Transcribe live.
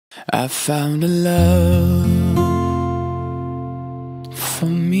I found a love for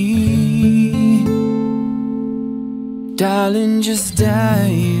me. Darling, just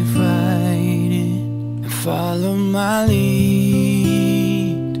dive right in and follow my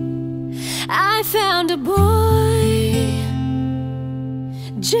lead. I found a boy,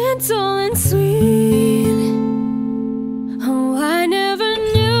 gentle and sweet. Oh, I never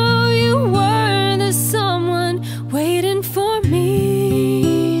knew you were the someone waiting for me.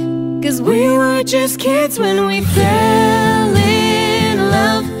 'Cause we were just kids when we fell in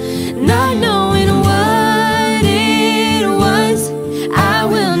love, not knowing what it was. I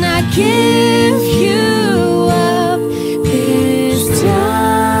will not give you up this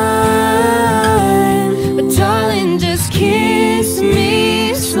time, but darling, just kiss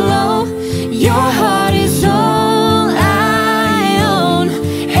me slow. Your heart is all I own,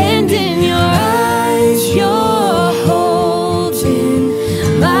 and in your eyes you're holding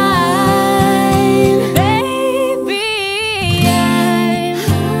mine. Baby, I'm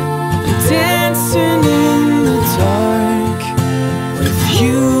Dancing in the dark with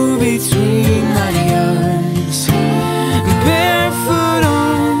you between my arms, barefoot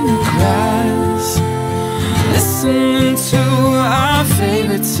on the grass, listening to our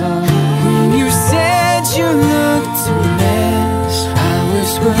favorite song. When you said you looked a mess, I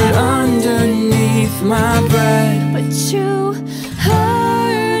whispered underneath my breath, but you